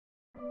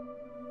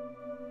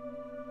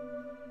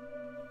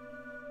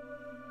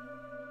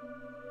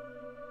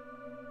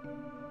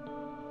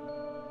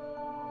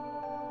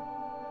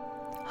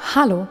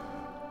Hallo,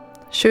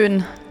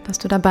 schön, dass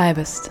du dabei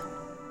bist.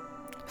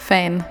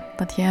 Fijn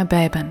dat je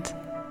erbij bent.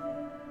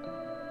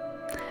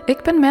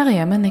 Ik ben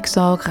Miriam en ik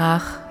zou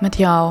graag met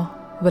jou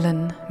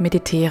willen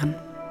mediteren.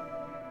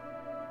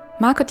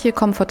 Maak het je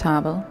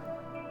comfortabel.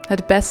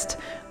 Het best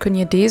kun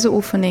je deze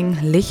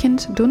oefening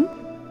liggend doen.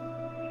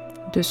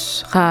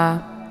 Dus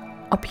ga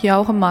op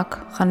jouw gemak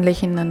gaan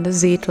liggen in de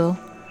zetel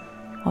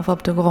of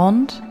op de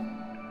grond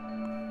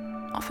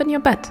of in je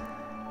bed.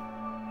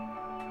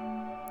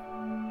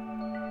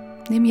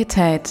 Neem je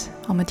tijd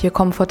om het je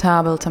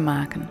comfortabel te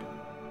maken.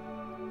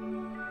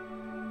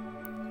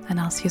 En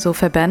als je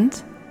zover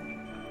bent,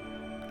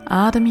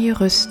 adem je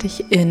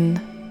rustig in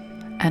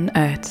en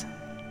uit.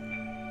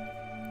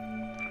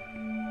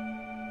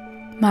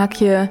 Maak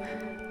je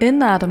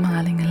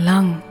inademhaling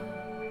lang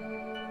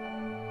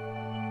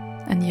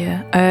en je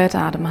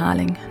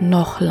uitademhaling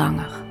nog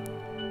langer.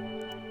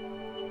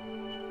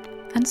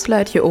 En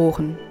sluit je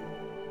ogen.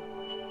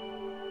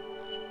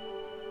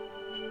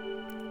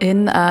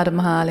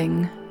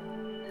 Inademhaling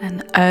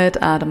en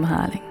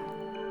uitademhaling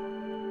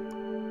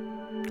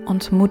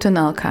ontmoeten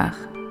elkaar.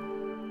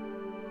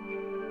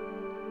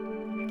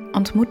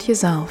 Ontmoet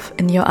jezelf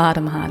in je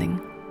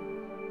ademhaling.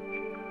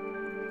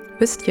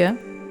 Wist je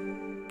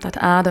dat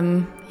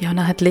adem jou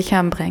naar het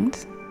lichaam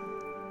brengt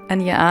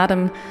en je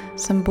adem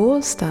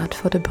symbool staat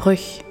voor de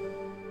brug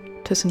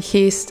tussen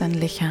geest en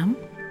lichaam?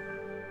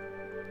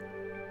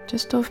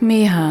 Dus durf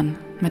meegaan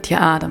met je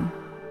adem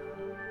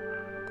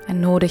en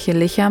nodig je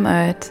lichaam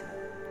uit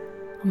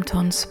om te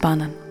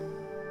ontspannen.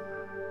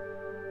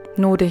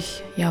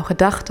 Nodig jouw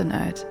gedachten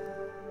uit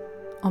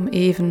om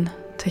even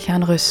te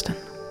gaan rusten.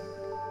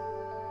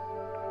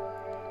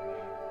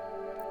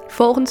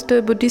 Volgens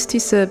de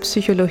boeddhistische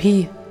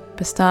psychologie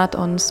bestaat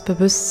ons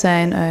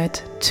bewustzijn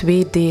uit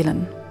 2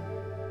 delen.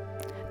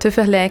 Te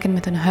vergelijken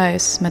met een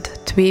huis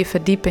met 2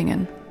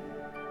 verdiepingen.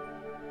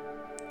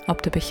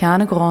 Op de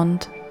begane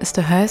grond is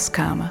de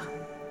huiskamer,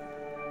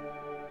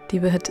 die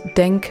we het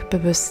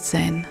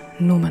denkbewustzijn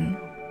noemen.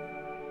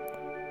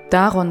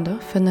 Daaronder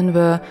vinden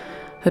we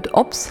het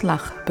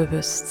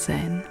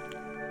opslagbewustzijn.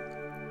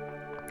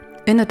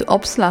 In het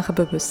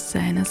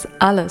opslagbewustzijn is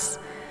alles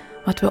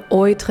wat we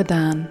ooit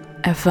gedaan,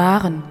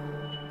 ervaren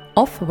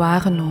of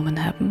waargenomen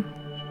hebben,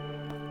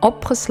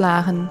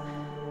 opgeslagen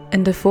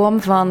in de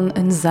vorm van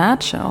een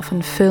zaadje of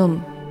een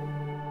film.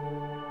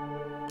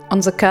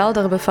 Onze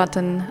kelder bevat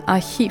een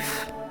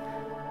archief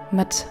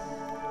met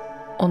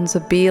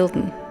onze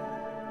beelden.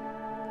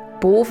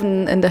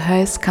 Boven in de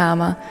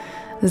huiskamer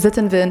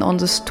zitten we in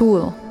onze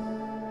stoel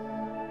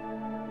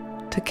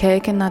te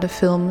kijken naar de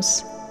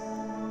films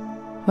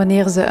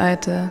wanneer ze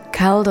uit de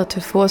kelder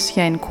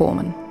tevoorschijn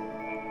komen.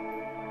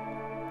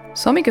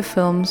 Sommige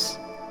films,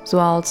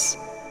 zoals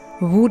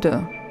woede,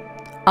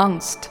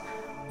 angst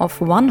of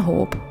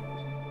wanhoop,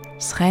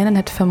 schijnen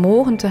het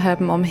vermogen te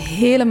hebben om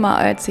helemaal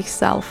uit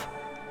zichzelf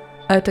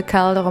uit de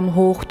kelder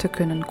omhoog te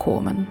kunnen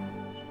komen.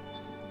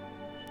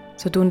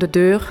 Ze doen de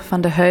deur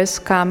van de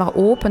huiskamer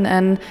open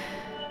en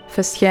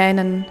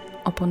verschijnen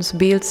op ons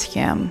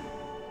beeldscherm.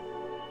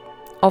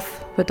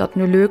 Of we dat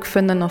nu leuk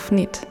vinden of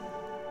niet.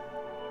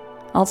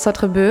 Als dat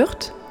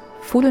gebeurt,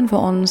 voelen we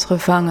ons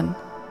gevangen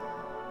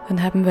en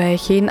hebben wij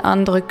geen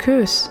andere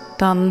keus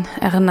dan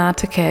ernaar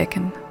te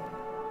kijken.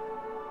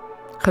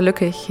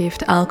 Gelukkig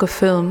heeft elke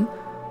film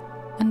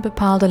een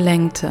bepaalde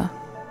lengte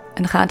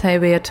en gaat hij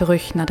weer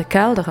terug naar de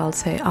kelder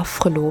als hij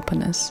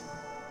afgelopen is.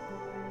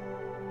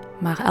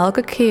 Maar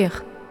elke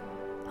keer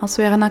als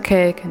we er naar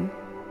kijken,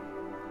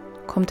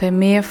 komt hij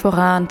meer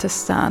vooraan te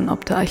staan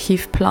op de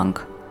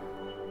archiefplank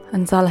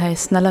en zal hij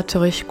sneller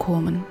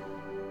terugkomen.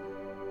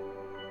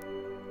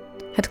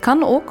 Het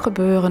kan ook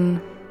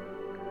gebeuren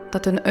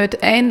dat een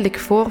uiteindelijk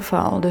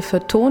voorval de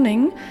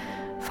vertoning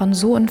van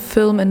zo'n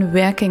film in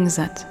werking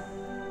zet.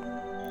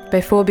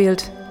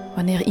 Bijvoorbeeld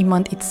wanneer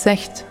iemand iets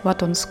zegt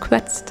wat ons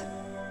kwetst.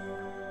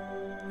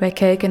 Wij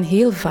kijken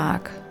heel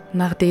vaak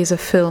naar deze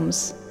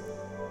films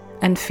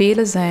en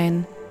vele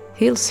zijn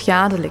heel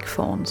schadelijk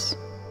voor ons.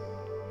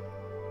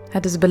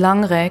 Het is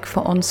belangrijk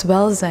voor ons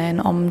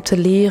welzijn om te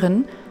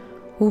leren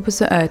hoe we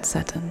ze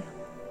uitzetten.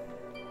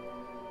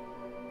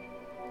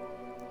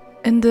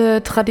 In de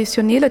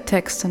traditionele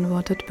teksten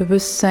wordt het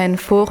bewustzijn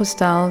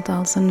voorgesteld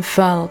als een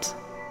veld,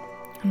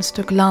 een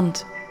stuk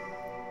land,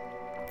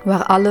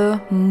 waar alle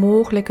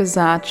mogelijke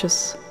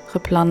zaadjes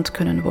geplant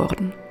kunnen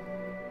worden.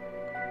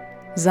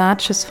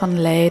 Zaadjes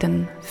van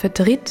lijden,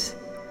 verdriet,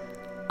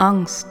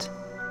 angst,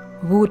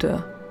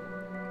 woede,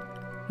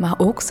 maar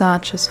ook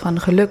zaadjes van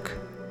geluk,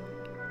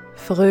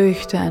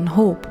 vreugde en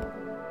hoop.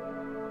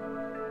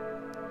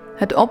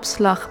 Het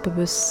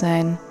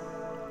opslagbewustzijn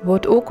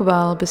wordt ook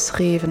wel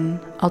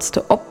beschreven als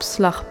de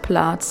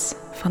opslagplaats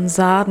van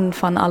zaden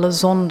van alle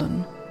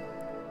zonden.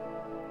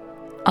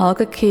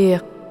 Elke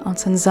keer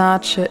als een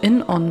zaadje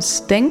in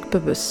ons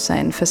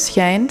denkbewustzijn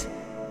verschijnt,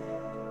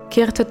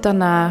 keert het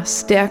daarna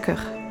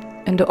sterker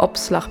in de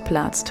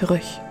opslagplaats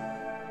terug.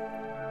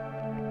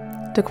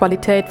 De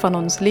kwaliteit van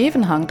ons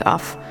leven hangt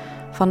af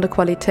van de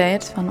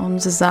kwaliteit van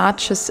onze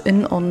zaadjes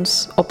in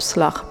ons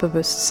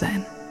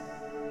opslagbewustzijn.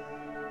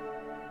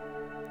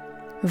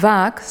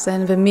 Vaak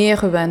zijn we meer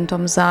gewend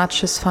om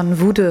zaadjes van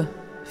woede,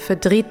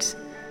 verdriet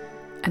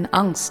en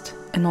angst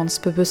in ons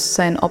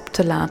bewustzijn op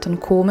te laten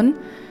komen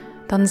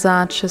dan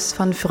zaadjes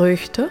van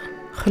vreugde,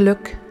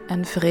 geluk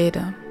en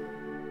vrede.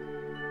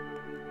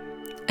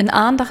 Een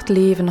aandacht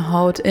leven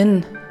houdt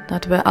in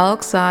dat we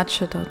elk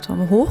zaadje dat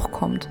omhoog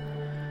komt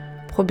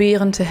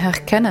proberen te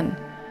herkennen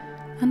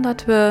en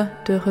dat we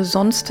de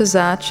gezondste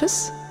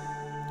zaadjes,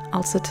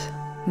 als het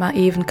maar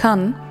even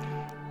kan,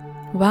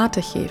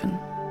 water geven,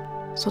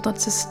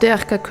 zodat ze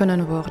sterker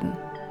kunnen worden.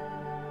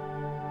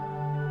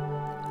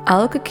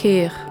 Elke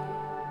keer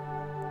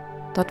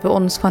dat we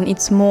ons van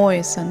iets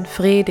moois en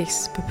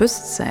vredigs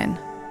bewust zijn,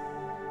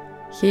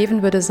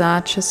 geven we de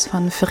zaadjes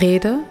van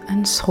vrede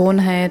en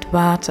schoonheid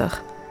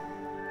water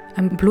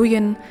en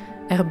bloeien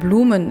er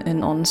bloemen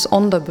in ons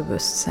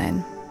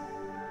onderbewustzijn.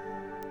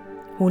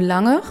 Hoe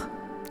langer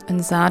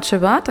een zaadje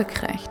water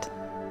krijgt,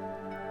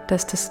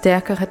 des te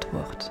sterker het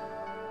wordt.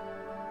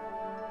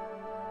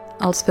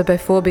 Als we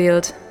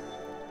bijvoorbeeld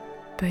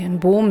bij een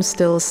boom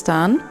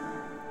stilstaan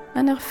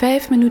en er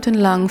 5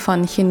 minuten lang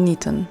van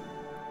genieten,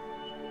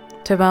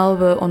 terwijl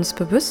we ons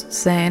bewust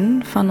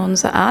zijn van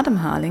onze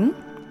ademhaling,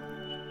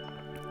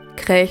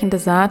 krijgen de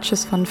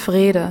zaadjes van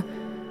vrede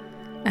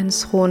en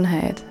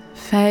schoonheid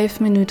 5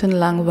 minuten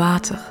lang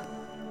water,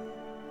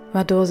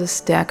 waardoor ze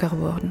sterker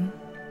worden.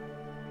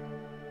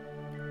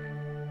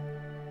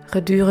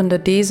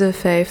 Gedurende deze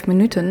 5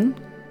 minuten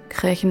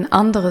krijgen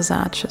andere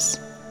zaadjes,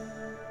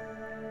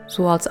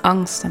 zoals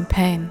angst en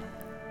pijn,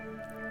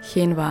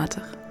 geen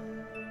water.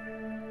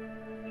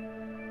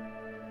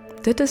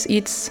 Dit is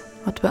iets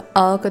wat we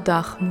elke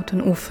dag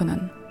moeten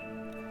oefenen.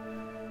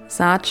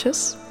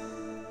 Zaadjes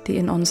die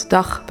in ons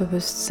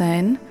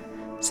dagbewustzijn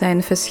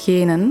zijn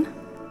verschenen,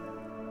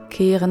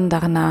 keren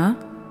daarna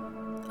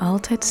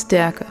altijd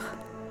sterker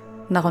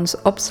naar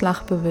ons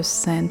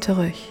opslagbewustzijn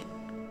terug.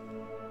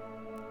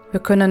 We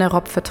kunnen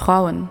erop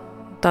vertrouwen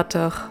dat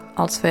er,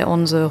 als wij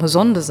onze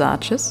gezonde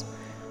zaadjes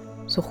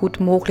zo goed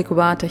mogelijk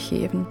water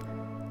geven,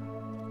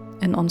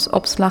 in ons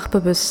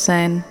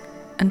opslagbewustzijn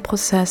een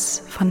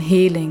proces van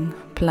heling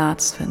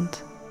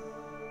plaatsvindt.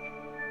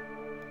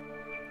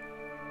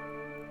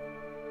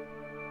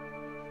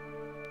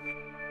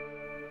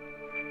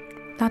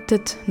 Laat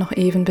dit nog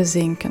even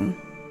bezinken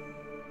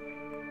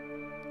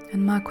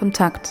en maak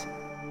contact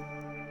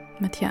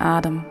met je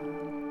adem,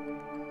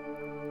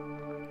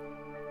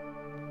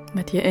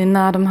 met je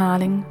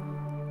inademhaling,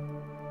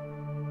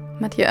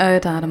 met je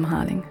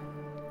uitademhaling.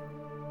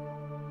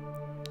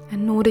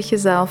 En nodig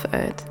jezelf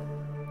uit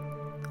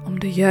om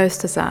de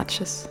juiste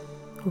zaadjes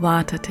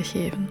water te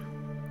geven.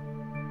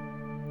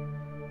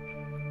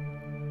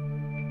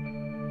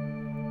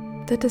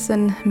 Dit is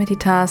een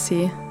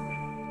meditatie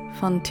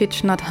van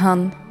Thich Nhat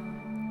Hanh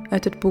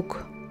uit het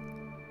boek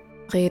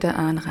Vrede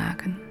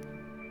aanraken.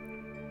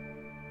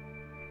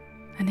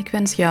 En ik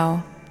wens jou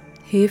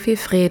heel veel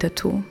vrede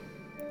toe.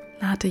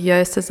 Laat de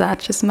juiste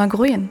zaadjes maar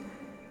groeien.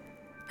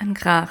 En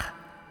graag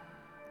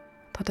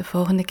tot de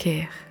volgende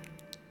keer.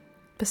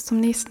 Bis zum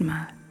nächsten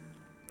Mal.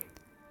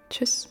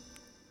 Tschüss.